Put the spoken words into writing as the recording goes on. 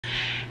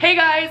Hey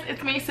guys,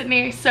 it's me,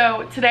 Sydney.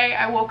 So today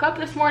I woke up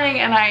this morning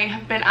and I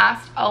have been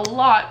asked a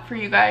lot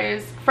from you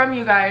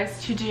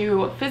guys to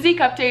do physique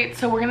updates.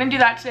 So we're gonna do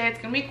that today.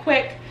 It's gonna be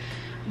quick.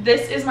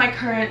 This is my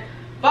current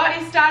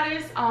body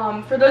status.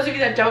 For those of you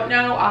that don't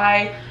know,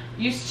 I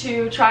used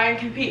to try and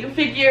compete in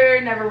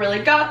figure, never really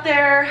got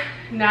there.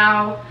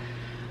 Now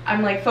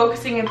I'm like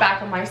focusing it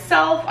back on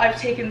myself. I've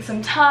taken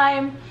some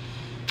time.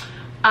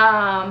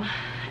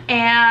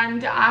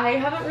 And I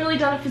haven't really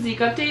done a physique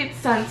update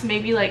since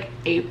maybe like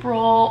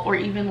April or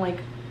even like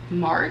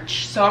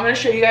March. So I'm going to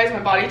show you guys my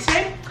body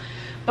today.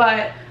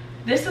 But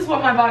this is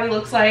what my body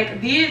looks like.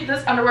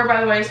 This underwear,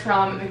 by the way, is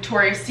from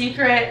Victoria's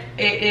Secret.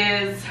 It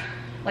is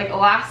like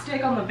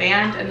elastic on the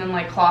band and then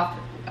like cloth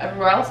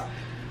everywhere else.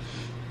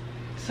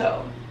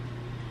 So,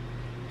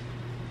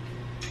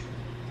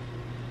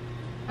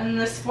 and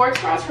the sports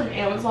bra is from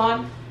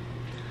Amazon.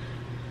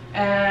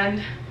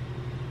 And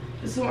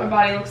this is what my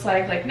body looks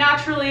like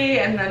naturally,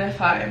 and then if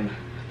I'm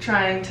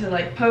trying to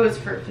like pose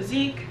for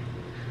physique,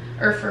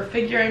 or for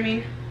figure I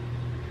mean.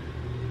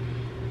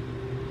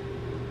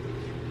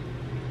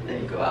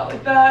 Then you go out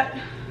like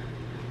that,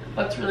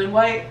 butt's really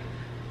white,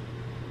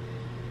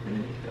 and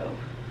then you go.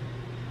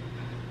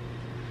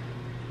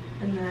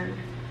 And then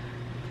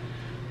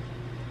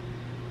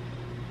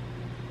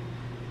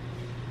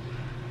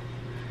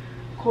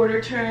quarter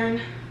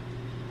turn,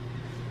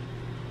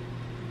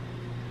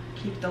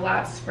 keep the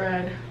lats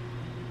spread.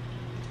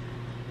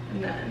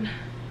 And then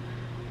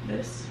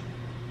this,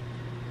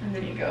 and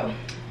then you go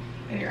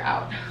and you're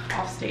out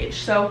off stage.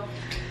 So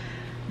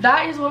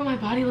that is what my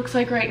body looks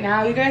like right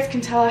now. You guys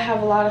can tell I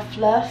have a lot of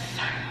fluff,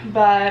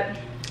 but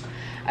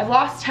I've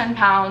lost 10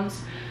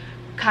 pounds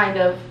kind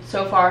of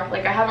so far.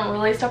 Like I haven't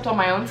really stepped on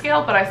my own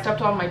scale, but I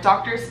stepped on my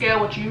doctor's scale,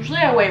 which usually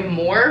I weigh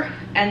more,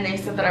 and they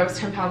said that I was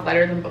 10 pounds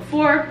lighter than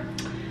before.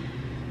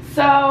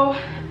 So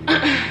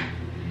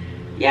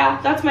yeah,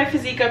 that's my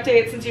physique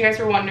update. Since you guys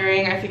were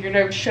wondering, I figured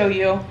I would show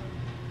you.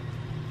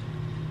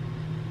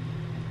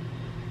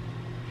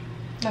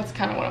 That's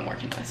kind of what I'm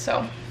working with.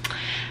 So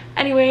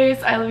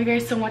anyways, I love you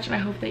guys so much and I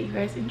hope that you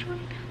guys enjoyed.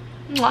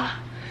 Mwah.